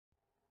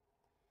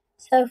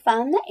So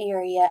find the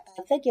area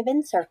of the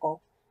given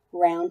circle,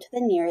 round to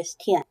the nearest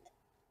tenth.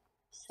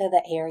 So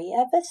the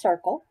area of a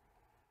circle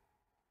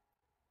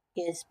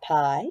is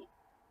pi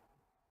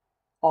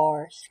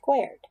r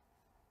squared.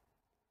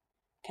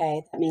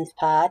 Okay, that means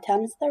pi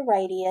times the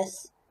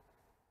radius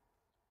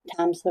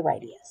times the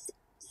radius.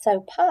 So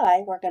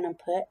pi we're going to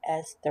put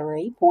as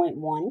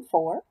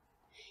 3.14.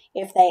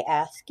 If they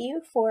ask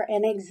you for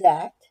an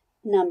exact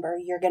number,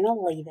 you're going to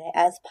leave it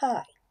as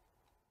pi.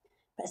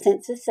 But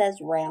since it says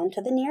round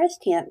to the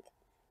nearest tenth,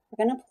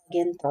 we're going to plug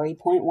in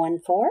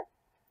 3.14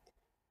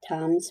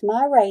 times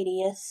my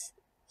radius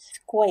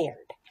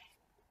squared.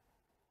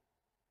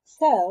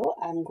 So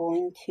I'm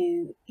going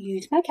to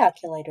use my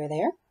calculator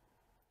there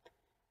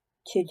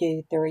to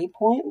do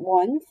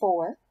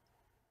 3.14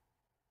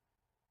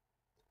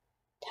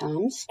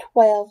 times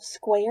 12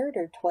 squared,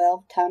 or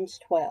 12 times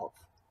 12.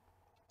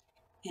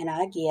 And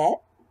I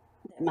get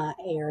that my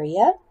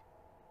area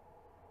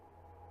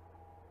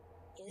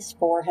is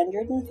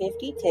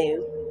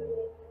 452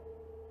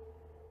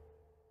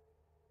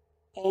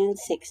 and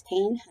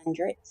 16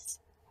 hundredths,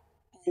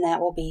 and that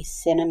will be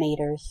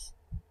centimeters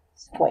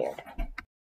squared.